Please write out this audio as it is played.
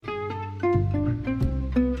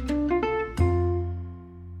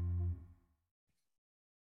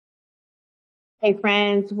Hey,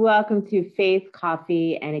 friends, welcome to Faith,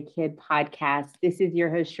 Coffee, and a Kid podcast. This is your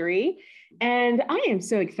host, Cherie, and I am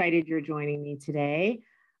so excited you're joining me today.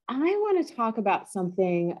 I want to talk about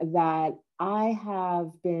something that I have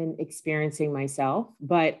been experiencing myself,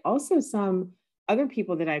 but also some other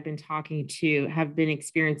people that I've been talking to have been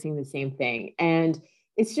experiencing the same thing. And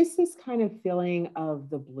it's just this kind of feeling of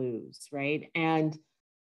the blues, right? And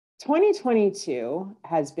 2022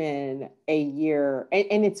 has been a year,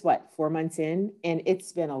 and it's what, 4 months in, and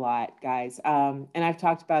it's been a lot, guys. And I've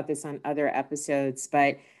talked about this on other episodes,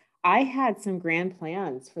 but I had some grand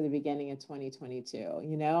plans for the beginning of 2022.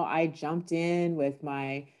 I jumped in with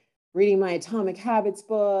my reading my Atomic Habits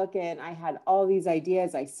book, and I had all these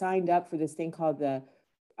ideas. I signed up for this thing called the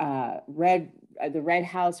Red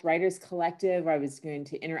House Writers Collective, where I was going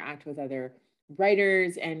to interact with other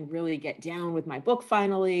writers and really get down with my book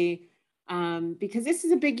finally. Because this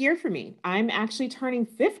is a big year for me. I'm actually turning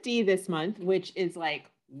 50 this month, which is like,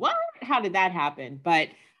 what? How did that happen? But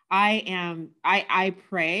I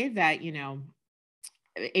pray that,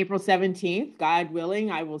 April 17th, God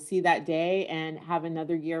willing, I will see that day and have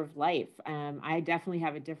another year of life. I definitely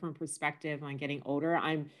have a different perspective on getting older.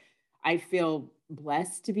 I feel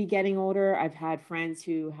blessed to be getting older. I've had friends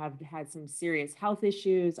who have had some serious health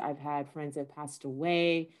issues. I've had friends that passed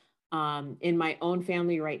away. In my own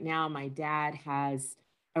family right now, my dad has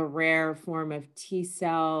a rare form of T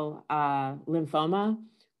cell lymphoma,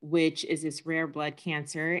 which is this rare blood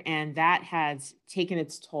cancer, and that has taken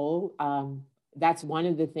its toll. That's one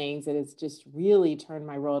of the things that has just really turned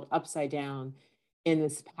my world upside down in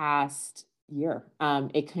this past year.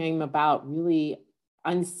 It came about really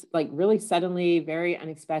really suddenly, very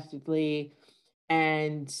unexpectedly.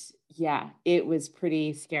 And yeah, it was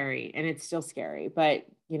pretty scary, and it's still scary, but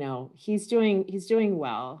he's doing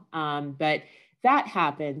well. But that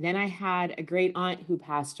happened. Then I had a great aunt who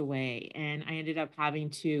passed away, and I ended up having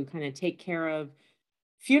to kind of take care of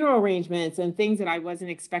funeral arrangements and things that I wasn't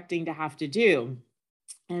expecting to have to do.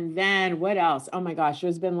 And then what else? Oh my gosh,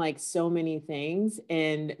 there's been like so many things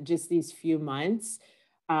in just these few months.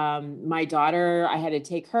 My daughter, I had to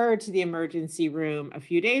take her to the emergency room a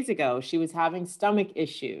few days ago. She was having stomach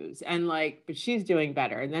issues and but she's doing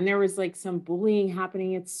better. And then there was like some bullying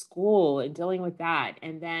happening at school and dealing with that.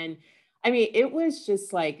 And then, I mean, it was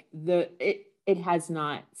just like it has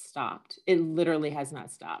not stopped. It literally has not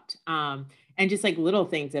stopped. And just like little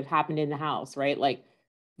things have happened in the house, right? Like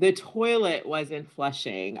the toilet wasn't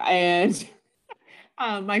flushing, and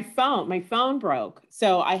my phone broke.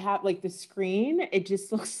 So I have like the screen, it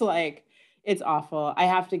just looks like it's awful. I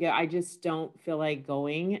have to go. I just don't feel like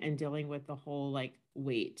going and dealing with the whole like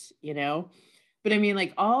weight. But I mean,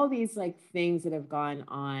 like all these like things that have gone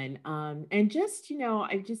on. And just,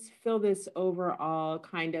 I just feel this overall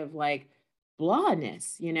kind of like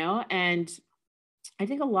blahness. And I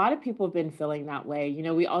think a lot of people have been feeling that way.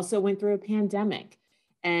 We also went through a pandemic,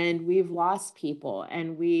 and we've lost people,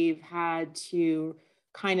 and we've had to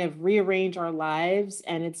kind of rearrange our lives,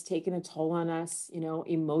 and it's taken a toll on us,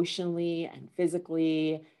 emotionally and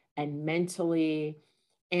physically and mentally.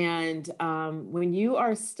 And when you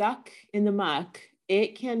are stuck in the muck,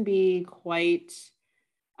 it can be quite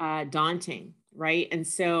daunting, right? And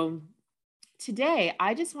so today,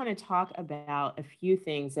 I just want to talk about a few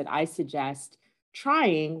things that I suggest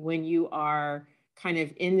trying when you are kind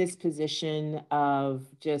of in this position of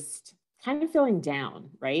just kind of feeling down,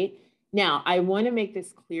 right? Now, I want to make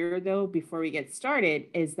this clear though, before we get started,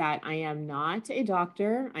 is that I am not a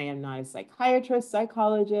doctor. I am not a psychiatrist,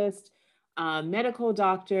 psychologist, medical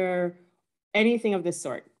doctor, anything of this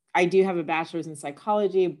sort. I do have a bachelor's in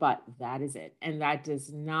psychology, but that is it. And that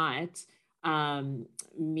does not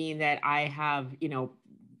mean that I have,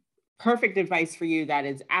 perfect advice for you that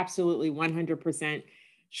is absolutely 100%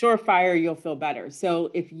 surefire, you'll feel better. So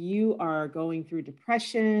if you are going through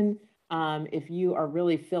depression, if you are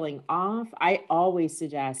really feeling off, I always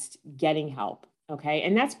suggest getting help. Okay.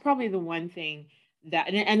 And that's probably the one thing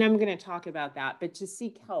and I'm going to talk about that, but to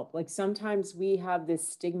seek help. Like sometimes we have this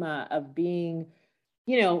stigma of being,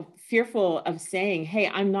 fearful of saying, hey,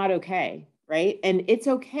 I'm not okay. Right. And it's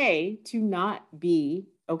okay to not be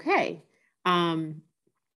okay. Um,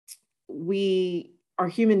 we are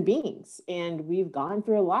human beings, and we've gone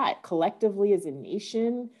through a lot collectively as a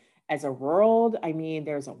nation, as a world. I mean,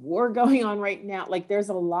 there's a war going on right now. Like there's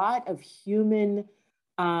a lot of human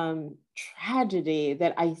tragedy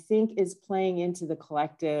that I think is playing into the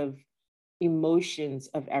collective emotions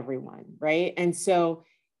of everyone, right? And so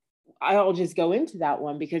I'll just go into that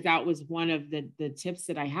one because that was one of the tips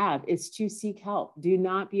that I have, is to seek help. Do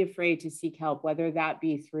not be afraid to seek help, whether that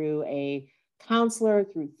be through a counselor,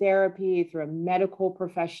 through therapy, through a medical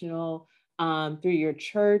professional. through your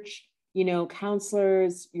church,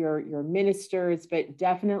 counselors, your ministers, but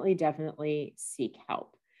definitely seek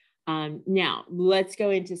help. Now, let's go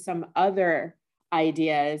into some other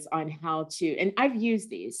ideas on how to, and I've used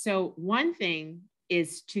these. So one thing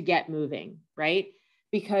is to get moving, right?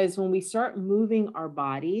 Because when we start moving our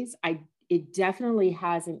bodies, it definitely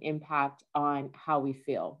has an impact on how we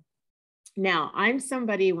feel. Now, I'm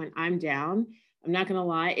somebody when I'm down, I'm not going to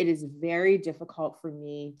lie, it is very difficult for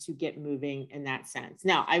me to get moving in that sense.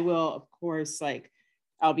 Now, I will, of course,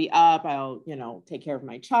 I'll be up, I'll, take care of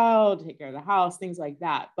my child, take care of the house, things like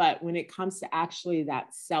that. But when it comes to actually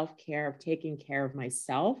that self-care of taking care of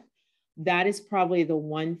myself, that is probably the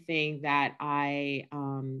one thing that I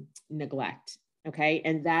neglect. Okay.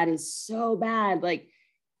 And that is so bad. Like,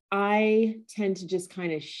 I tend to just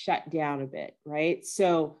kind of shut down a bit, right?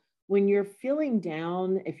 So when you're feeling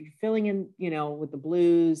down, if you're feeling in, with the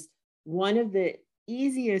blues, one of the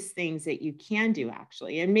easiest things that you can do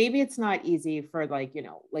actually, and maybe it's not easy for like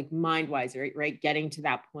mind wise, right? Getting to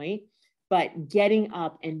that point, but getting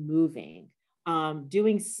up and moving,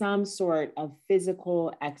 doing some sort of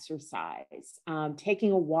physical exercise,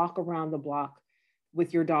 taking a walk around the block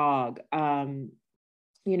with your dog.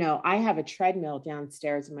 I have a treadmill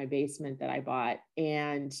downstairs in my basement that I bought,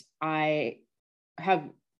 and have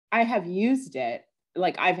I have used it.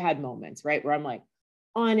 Like, I've had moments, right, where I'm like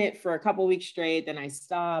on it for a couple of weeks straight, then I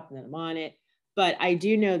stop, and then I'm on it. But I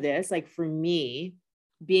do know this, like for me,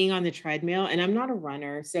 being on the treadmill, and I'm not a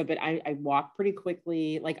runner, so but I walk pretty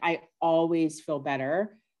quickly. Like, I always feel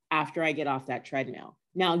better after I get off that treadmill.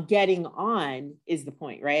 Now, getting on is the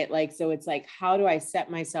point, right? Like, so it's like, how do I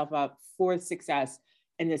set myself up for success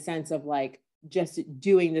in the sense of like just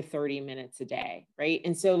doing the 30 minutes a day, right?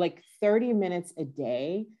 And so like 30 minutes a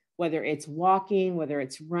day, whether it's walking, whether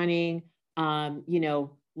it's running,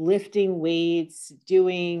 lifting weights,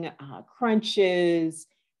 doing crunches,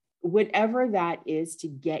 whatever that is to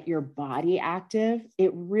get your body active,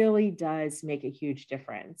 it really does make a huge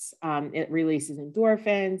difference. It releases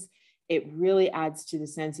endorphins. It really adds to the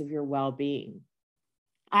sense of your well-being.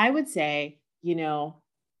 I would say,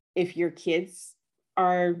 if your kids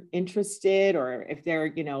are interested, or if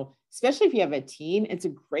they're, especially if you have a teen, it's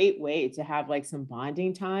a great way to have like some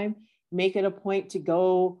bonding time. Make it a point to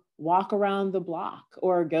go walk around the block,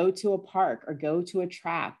 or go to a park, or go to a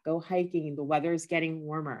track, go hiking. The weather is getting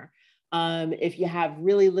warmer. If you have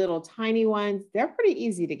really little tiny ones, they're pretty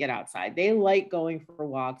easy to get outside. They like going for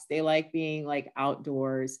walks. They like being like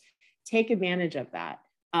outdoors. Take advantage of that.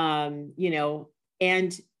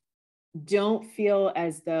 And don't feel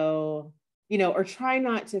as though, or try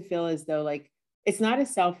not to feel as though like it's not a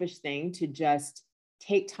selfish thing to just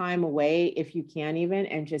take time away if you can even,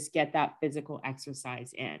 and just get that physical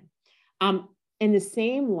exercise in. In the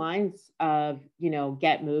same lines of,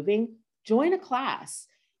 get moving, join a class.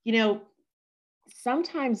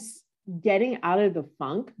 Sometimes getting out of the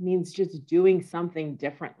funk means just doing something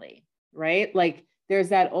differently, right? Like, there's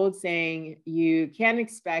that old saying, you can't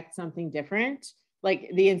expect something different, like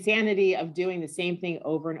the insanity of doing the same thing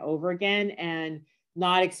over and over again and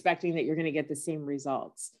not expecting that you're going to get the same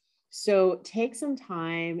results. So take some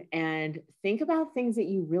time and think about things that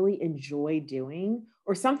you really enjoy doing,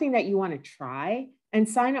 or something that you want to try, and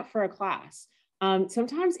sign up for a class.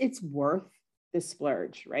 Sometimes it's worth the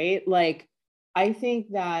splurge, right? Like, I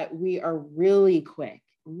think that we are really quick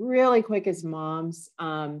as moms,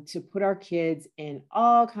 to put our kids in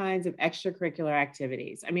all kinds of extracurricular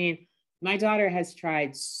activities. I mean, my daughter has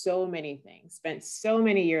tried so many things, spent so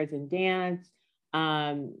many years in dance,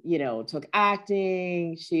 took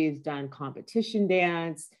acting. She's done competition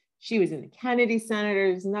dance. She was in the Kennedy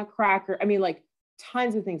Senators, Nutcracker. I mean, like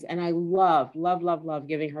tons of things. And I love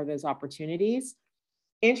giving her those opportunities.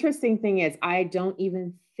 Interesting thing is, I don't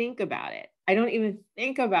even think about it. I don't even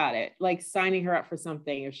think about it, like signing her up for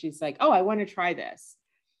something if she's like, oh, I want to try this.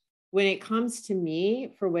 When it comes to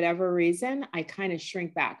me, for whatever reason, I kind of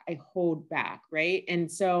shrink back, I hold back, right?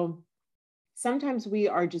 And so sometimes we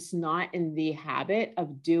are just not in the habit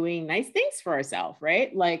of doing nice things for ourselves,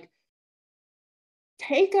 right? Like,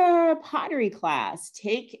 take a pottery class,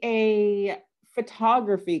 take a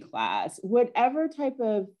photography class, whatever type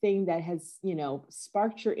of thing that has,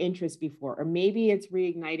 sparked your interest before, or maybe it's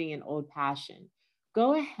reigniting an old passion.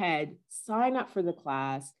 Go ahead, sign up for the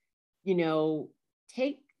class,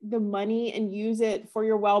 take the money and use it for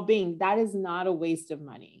your well-being. That is not a waste of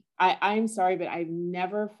money. I'm sorry, but I've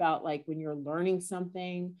never felt like when you're learning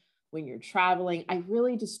something, when you're traveling, I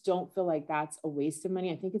really just don't feel like that's a waste of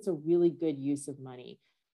money. I think it's a really good use of money.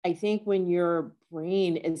 I think when your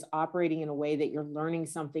brain is operating in a way that you're learning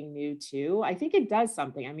something new too, I think it does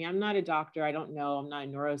something. I mean, I'm not a doctor. I don't know. I'm not a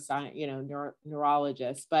neuroscience,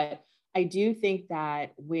 neurologist, but I do think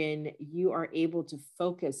that when you are able to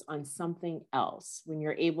focus on something else, when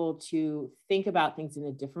you're able to think about things in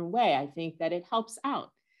a different way, I think that it helps out.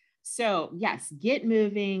 So, yes, get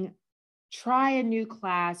moving, try a new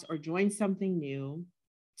class or join something new.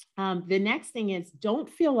 The next thing is don't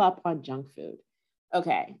fill up on junk food.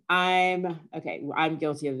 I'm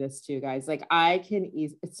guilty of this too, guys. Like I can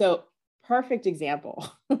ease so perfect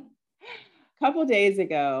example. A couple days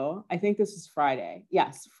ago, I think this was Friday.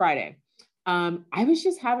 Yes, Friday. I was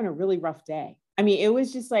just having a really rough day. I mean, it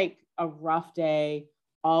was just like a rough day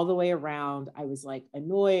all the way around. I was like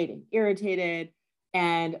annoyed and irritated.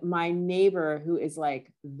 And my neighbor, who is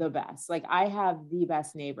like the best, like I have the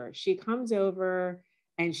best neighbor, she comes over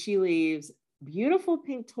and she leaves beautiful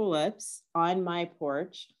pink tulips on my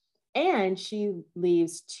porch. And she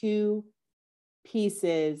leaves two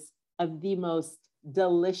pieces of the most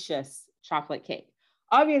delicious chocolate cake.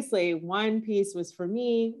 Obviously, one piece was for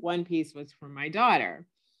me, one piece was for my daughter.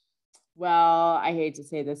 Well, I hate to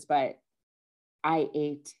say this, but I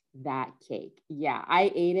ate that cake. Yeah,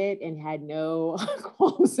 I ate it and had no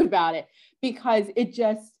qualms about it because it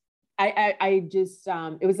just, I just,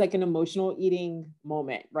 it was like an emotional eating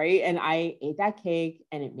moment, right? And I ate that cake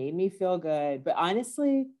and it made me feel good. But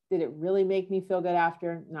honestly, did it really make me feel good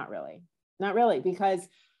after? Not really. Not really, because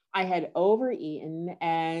I had overeaten.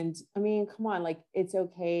 And I mean, come on, like it's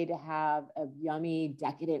okay to have a yummy,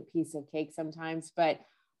 decadent piece of cake sometimes, but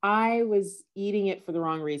I was eating it for the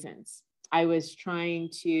wrong reasons. I was trying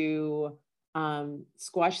to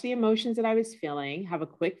squash the emotions that I was feeling, have a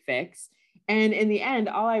quick fix. And in the end,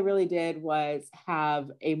 all I really did was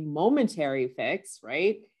have a momentary fix,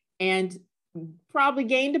 right? And probably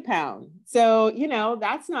gained a pound. So,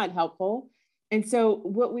 that's not helpful. And so,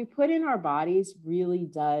 what we put in our bodies really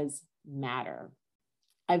does matter.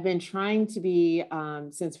 I've been trying to be,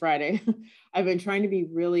 since Friday, I've been trying to be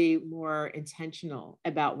really more intentional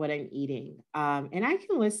about what I'm eating. And I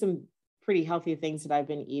can list some pretty healthy things that I've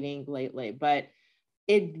been eating lately, but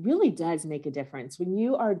it really does make a difference when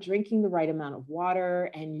you are drinking the right amount of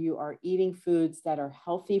water and you are eating foods that are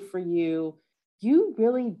healthy for you. You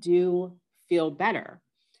really do feel better.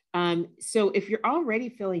 So if you're already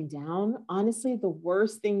feeling down, honestly, the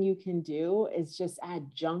worst thing you can do is just add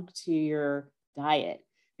junk to your diet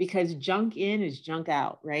because junk in is junk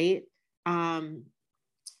out, right? Um,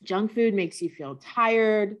 Junk food makes you feel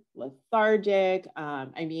tired, lethargic.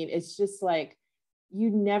 I mean, it's just like you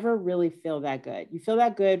never really feel that good. You feel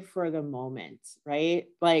that good for the moment, right?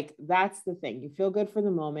 Like that's the thing. You feel good for the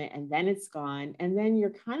moment and then it's gone. And then you're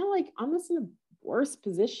kind of like almost in a worse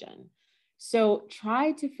position. So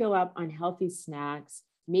try to fill up on healthy snacks.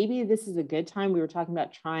 Maybe this is a good time. We were talking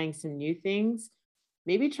about trying some new things.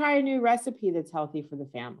 Maybe try a new recipe that's healthy for the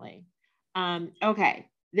family. Okay,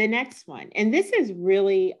 the next one, and this is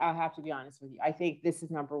really, I'll have to be honest with you. I think this is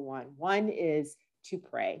number one. One is to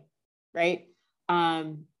pray, right?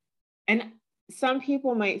 And some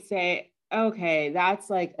people might say, okay, that's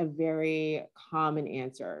like a very common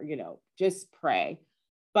answer, just pray.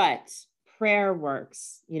 But prayer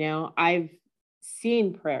works. I've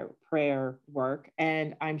seen prayer work,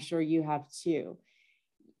 and I'm sure you have too.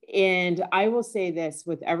 And I will say this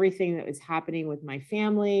with everything that was happening with my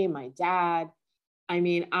family, my dad. I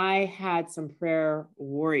mean, I had some prayer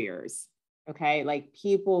warriors, okay? Like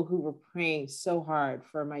people who were praying so hard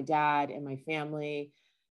for my dad and my family.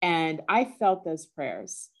 And I felt those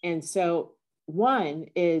prayers. And so, one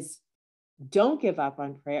is don't give up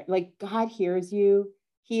on prayer. Like God hears you,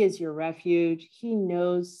 He is your refuge. He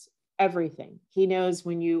knows everything. He knows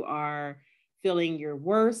when you are feeling your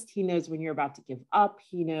worst. He knows when you're about to give up.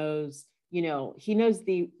 He knows, He knows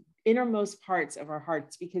the innermost parts of our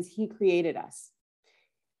hearts because He created us.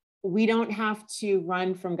 We don't have to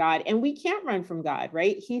run from God, and we can't run from God,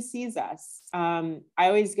 right? He sees us. I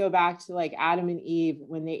always go back to like Adam and Eve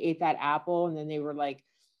when they ate that apple and then they were like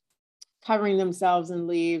covering themselves in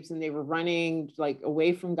leaves and they were running like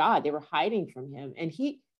away from God. They were hiding from him, and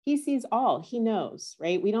he sees all. He knows,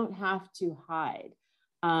 right? We don't have to hide.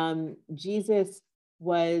 Jesus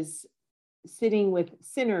was sitting with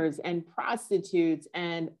sinners and prostitutes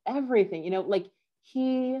and everything, like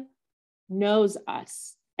he knows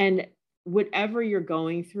us. And whatever you're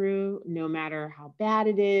going through, no matter how bad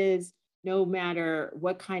it is, no matter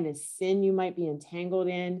what kind of sin you might be entangled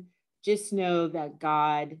in, just know that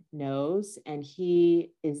God knows and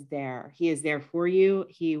He is there. He is there for you.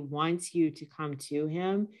 He wants you to come to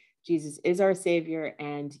Him. Jesus is our Savior.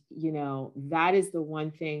 And, that is the one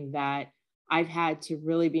thing that I've had to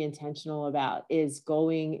really be intentional about is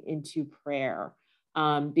going into prayer,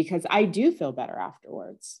 because I do feel better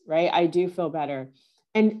afterwards, right? I do feel better.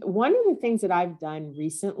 And one of the things that I've done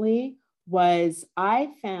recently was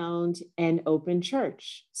I found an open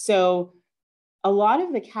church. So a lot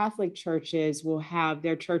of the Catholic churches will have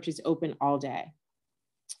their churches open all day.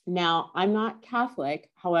 Now, I'm not Catholic.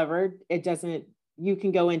 However, it doesn't, you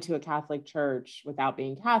can go into a Catholic church without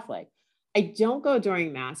being Catholic. I don't go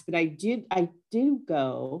during mass, but I do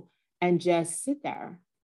go and just sit there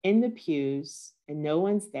in the pews and no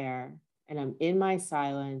one's there and I'm in my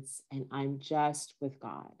silence and I'm just with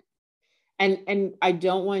God. And I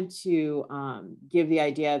don't want to give the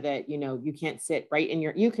idea that, you know, you can't sit right in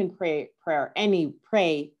your, you can pray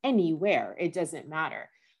anywhere. It doesn't matter.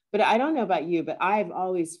 But I don't know about you, but I've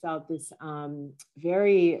always felt this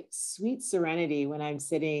very sweet serenity when I'm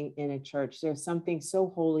sitting in a church. There's something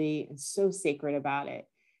so holy and so sacred about it.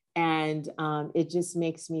 And it just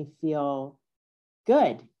makes me feel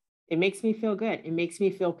good. It makes me feel good. It makes me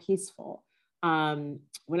feel peaceful.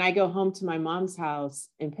 When I go home to my mom's house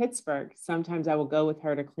in Pittsburgh, sometimes I will go with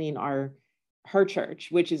her to clean her church,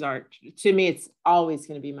 which is to me, it's always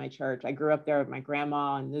going to be my church. I grew up there with my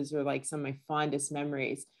grandma, and those are like some of my fondest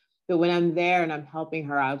memories. But when I'm there and I'm helping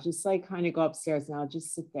her, I'll just like kind of go upstairs and I'll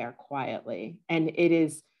just sit there quietly. And it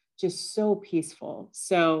is just so peaceful.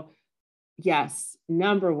 So yes,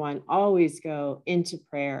 number one, always go into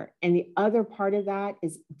prayer. And the other part of that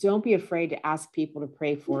is don't be afraid to ask people to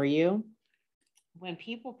pray for you. When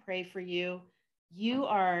people pray for you,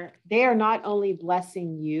 they are not only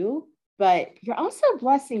blessing you, but you're also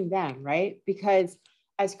blessing them, right? Because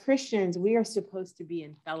as Christians, we are supposed to be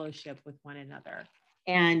in fellowship with one another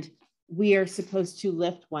and we are supposed to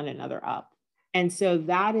lift one another up. And so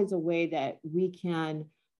that is a way that we can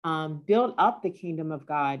build up the kingdom of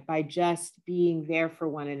God by just being there for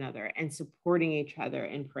one another and supporting each other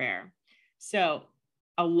in prayer. So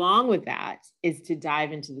along with that is to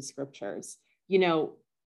dive into the scriptures. You know,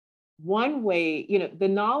 one way, you know, the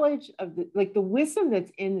knowledge of the wisdom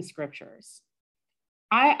that's in the scriptures.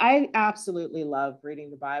 I absolutely love reading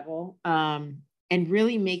the Bible, and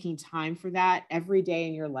really making time for that every day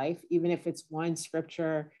in your life, even if it's one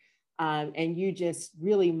scripture, and you just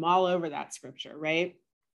really mull over that scripture, right?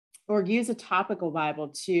 Or use a topical Bible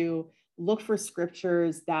to look for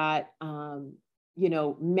scriptures that, you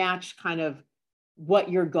know, match kind of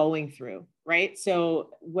what you're going through, right? So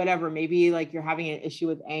whatever, maybe like you're having an issue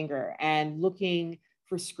with anger and looking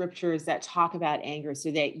for scriptures that talk about anger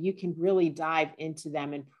so that you can really dive into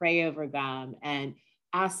them and pray over them and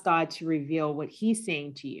ask God to reveal what he's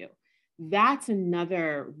saying to you. That's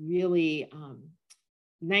another really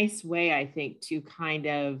nice way, I think, to kind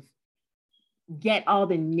of get all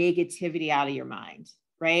the negativity out of your mind,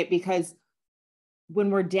 right? Because when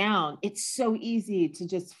we're down, it's so easy to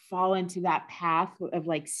just fall into that path of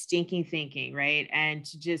like stinking thinking, right? And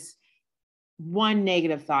to just one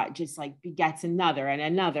negative thought just like begets another and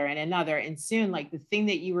another and another. And soon, like the thing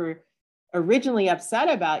that you were originally upset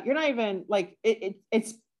about, you're not even like,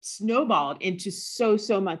 it's snowballed into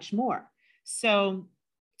so much more. So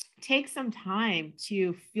take some time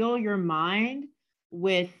to fill your mind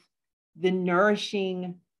with the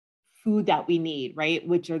nourishing food that we need, right?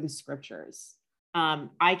 Which are the scriptures.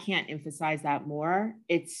 I can't emphasize that more.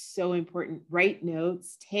 It's so important. Write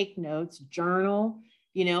notes, take notes, journal,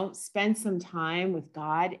 you know, spend some time with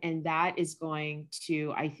God. And that is going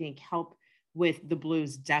to, I think, help with the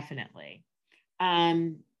blues, definitely.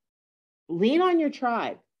 Lean on your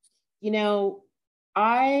tribe. You know,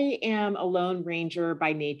 I am a lone ranger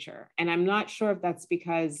by nature, and I'm not sure if that's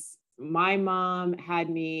because my mom had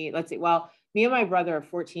me, let's see, well, me and my brother are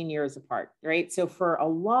 14 years apart, right? So for a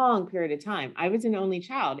long period of time, I was an only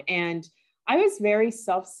child and I was very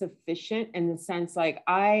self-sufficient in the sense like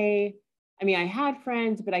I mean, I had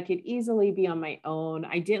friends, but I could easily be on my own.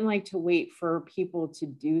 I didn't like to wait for people to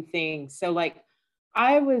do things. So like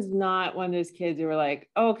I was not one of those kids who were like,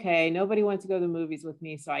 okay, nobody wants to go to the movies with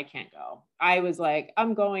me, so I can't go. I was like,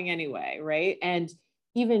 I'm going anyway, right? And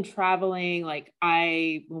even traveling, like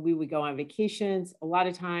when we would go on vacations, a lot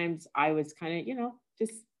of times I was kind of, you know,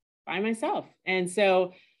 just by myself. And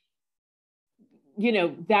so, you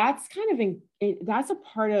know, that's kind of, that's a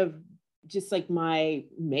part of just like my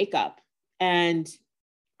makeup. And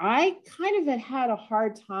I kind of had a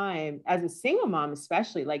hard time as a single mom,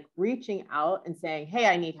 especially like reaching out and saying, hey,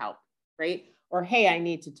 I need help, right? Or, hey, I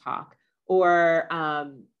need to talk. Or,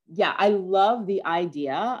 yeah, I love the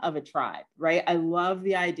idea of a tribe, right? I love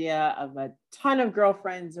the idea of a ton of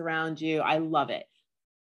girlfriends around you. I love it.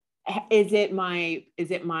 Is it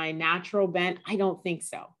my natural bent? I don't think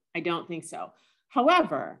so. I don't think so.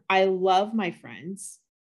 However, I love my friends.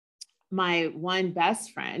 My one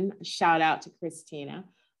best friend, shout out to Christina.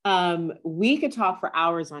 We could talk for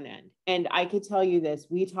hours on end. And I could tell you this,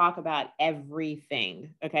 we talk about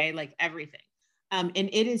everything, okay? Like everything. And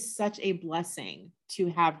it is such a blessing to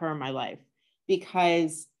have her in my life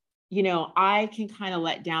because, you know, I can kind of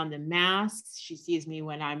let down the masks. She sees me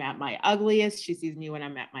when I'm at my ugliest. She sees me when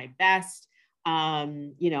I'm at my best.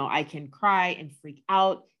 You know, I can cry and freak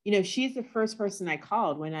out. You know, she's the first person I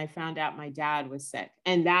called when I found out my dad was sick.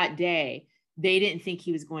 And that day, they didn't think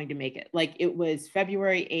he was going to make it. Like it was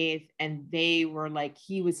February 8th, and they were like,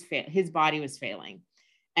 his body was failing.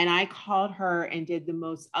 And I called her and did the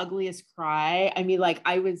most ugliest cry. I mean, like,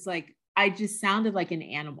 I was like, I just sounded like an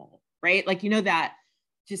animal, right? Like, you know, that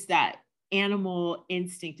just that animal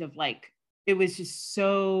instinct of like, it was just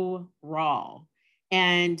so raw.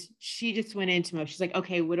 And she just went into mode. She's like,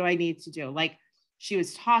 okay, what do I need to do? Like, she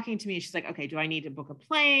was talking to me. She's like, okay, do I need to book a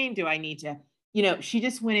plane? Do I need to, you know, she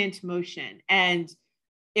just went into motion and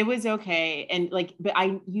it was okay. And like, but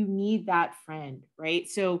you need that friend, right?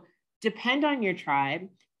 So depend on your tribe.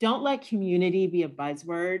 Don't let community be a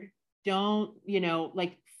buzzword. Don't, you know,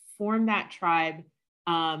 like form that tribe.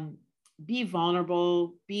 Um, be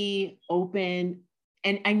vulnerable, be open.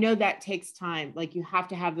 And I know that takes time. Like you have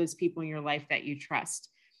to have those people in your life that you trust.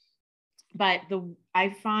 But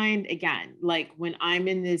I find again, like when I'm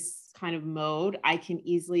in this kind of mode, I can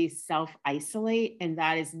easily self-isolate, and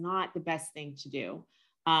that is not the best thing to do.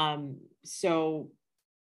 So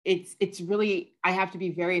it's really, I have to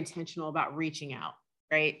be very intentional about reaching out,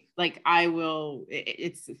 right? Like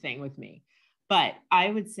it's the thing with me. But I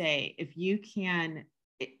would say if you can,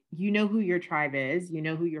 you know who your tribe is, you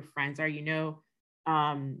know who your friends are, you know,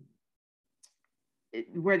 um,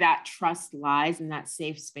 where that trust lies and that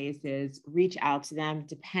safe space is, reach out to them,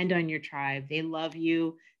 depend on your tribe. They love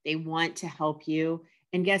you, they want to help you.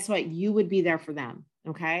 And guess what? You would be there for them.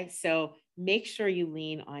 Okay. So make sure you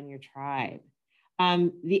lean on your tribe.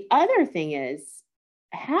 The other thing is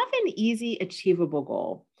have an easy, achievable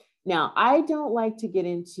goal. Now, I don't like to get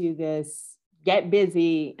into this, get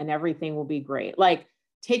busy and everything will be great. Like,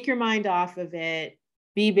 take your mind off of it,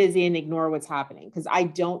 be busy and ignore what's happening. Because I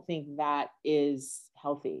don't think that is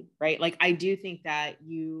healthy, right? Like, I do think that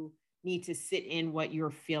you need to sit in what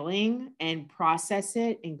you're feeling and process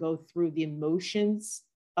it and go through the emotions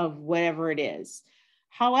of whatever it is.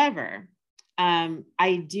 However,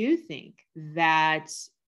 I do think that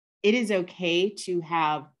it is okay to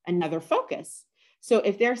have another focus. So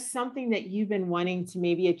if there's something that you've been wanting to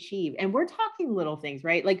maybe achieve, and we're talking little things,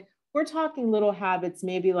 right? Like we're talking little habits,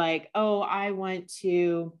 maybe like, oh, I want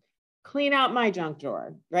to clean out my junk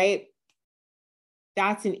drawer, right?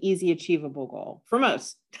 That's an easy, achievable goal for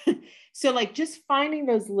most. So, like, just finding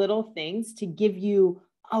those little things to give you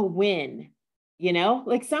a win, you know,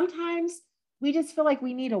 like sometimes we just feel like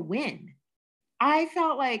we need a win. I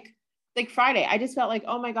felt like Friday, I just felt like,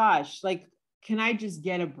 oh my gosh, like, can I just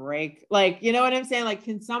get a break? Like, you know what I'm saying? Like,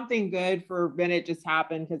 can something good for a minute just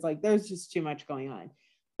happen? Cause like there's just too much going on.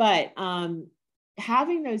 But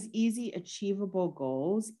having those easy, achievable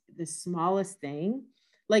goals, the smallest thing,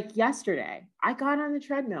 like yesterday, I got on the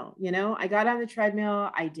treadmill, you know, I got on the treadmill,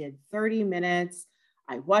 I did 30 minutes.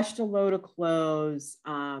 I washed a load of clothes.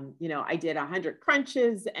 You know, I did 100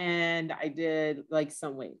 crunches and I did like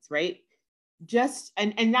some weights, right? Just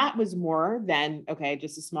and that was more than okay,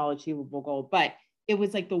 just a small achievable goal, but it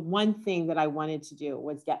was like the one thing that I wanted to do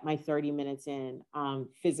was get my 30 minutes in,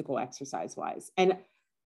 physical exercise wise. And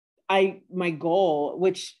my goal,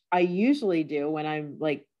 which I usually do when I'm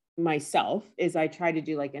like myself, is I try to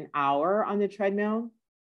do like an hour on the treadmill.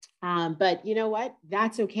 But you know what,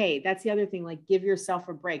 that's okay. That's the other thing, like give yourself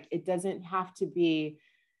a break. It doesn't have to be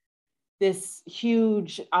this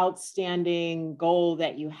huge outstanding goal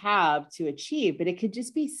that you have to achieve, but it could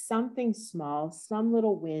just be something small, some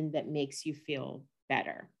little win that makes you feel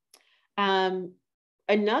better. Um,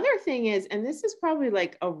 Another thing is, and this is probably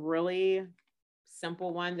like a really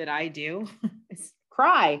simple one that I do, is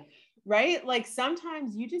cry, right? Like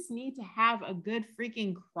sometimes you just need to have a good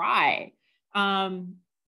freaking cry.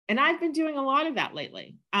 And I've been doing a lot of that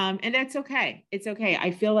lately. And that's okay. It's okay.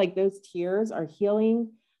 I feel like those tears are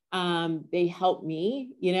healing. They help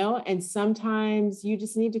me, you know, and sometimes you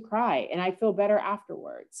just need to cry and I feel better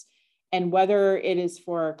afterwards. And whether it is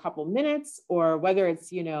for a couple minutes or whether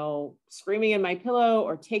it's, you know, screaming in my pillow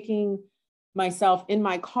or taking myself in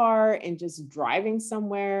my car and just driving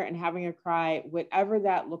somewhere and having a cry, whatever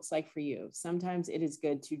that looks like for you, sometimes it is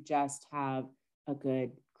good to just have a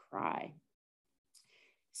good cry.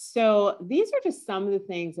 So these are just some of the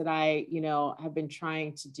things that I, you know, have been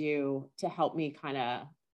trying to do to help me kind of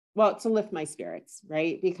well, to lift my spirits,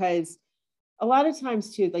 right? Because a lot of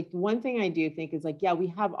times too, like the one thing I do think is like, yeah, we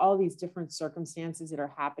have all these different circumstances that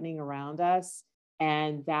are happening around us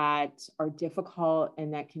and that are difficult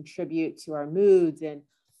and that contribute to our moods and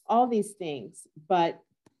all these things. But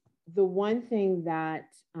the one thing that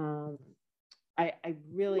I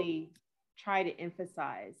really try to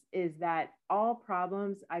emphasize is that all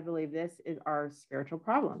problems, I believe this is our spiritual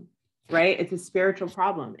problem, right? It's a spiritual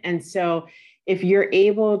problem. And so if you're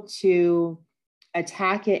able to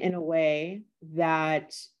attack it in a way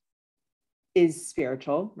that is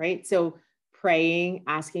spiritual, right? So praying,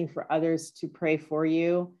 asking for others to pray for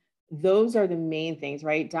you, those are the main things,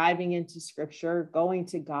 right? Diving into scripture, going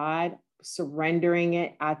to God, surrendering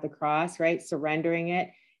it at the cross, right? Surrendering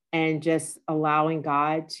it and just allowing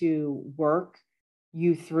God to work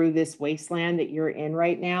you through this wasteland that you're in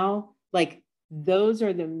right now. Like those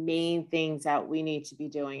are the main things that we need to be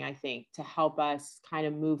doing, I think, to help us kind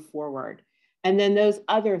of move forward. And then those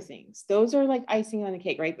other things, those are like icing on the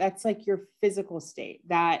cake, right? That's like your physical state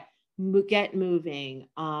that get moving,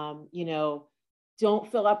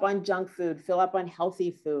 don't fill up on junk food, fill up on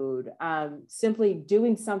healthy food, simply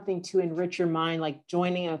doing something to enrich your mind, like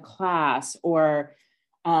joining a class or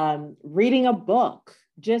reading a book,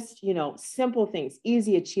 just, simple things,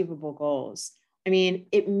 easy, achievable goals. I mean,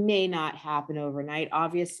 it may not happen overnight,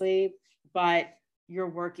 obviously, but you're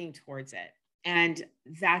working towards it. And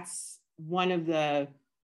that's one of the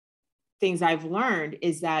things I've learned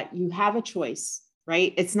is that you have a choice,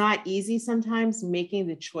 right? It's not easy sometimes making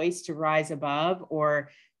the choice to rise above or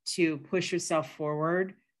to push yourself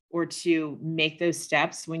forward or to make those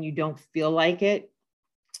steps when you don't feel like it,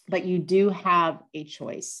 but you do have a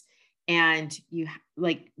choice. And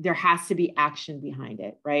there has to be action behind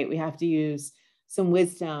it, right? We have to use some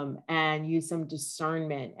wisdom and use some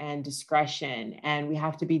discernment and discretion. And we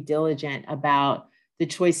have to be diligent about the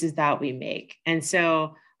choices that we make. And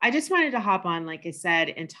so I just wanted to hop on, like I said,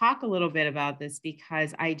 and talk a little bit about this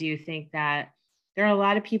because I do think that there are a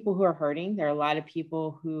lot of people who are hurting. There are a lot of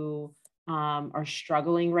people who are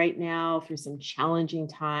struggling right now through some challenging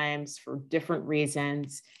times for different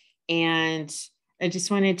reasons. And I just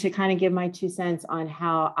wanted to kind of give my 2 cents on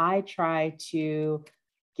how I try to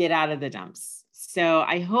get out of the dumps. So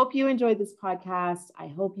I hope you enjoyed this podcast. I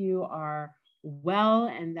hope you are well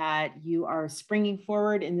and that you are springing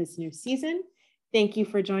forward in this new season. Thank you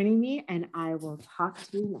for joining me, and I will talk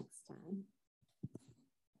to you next time.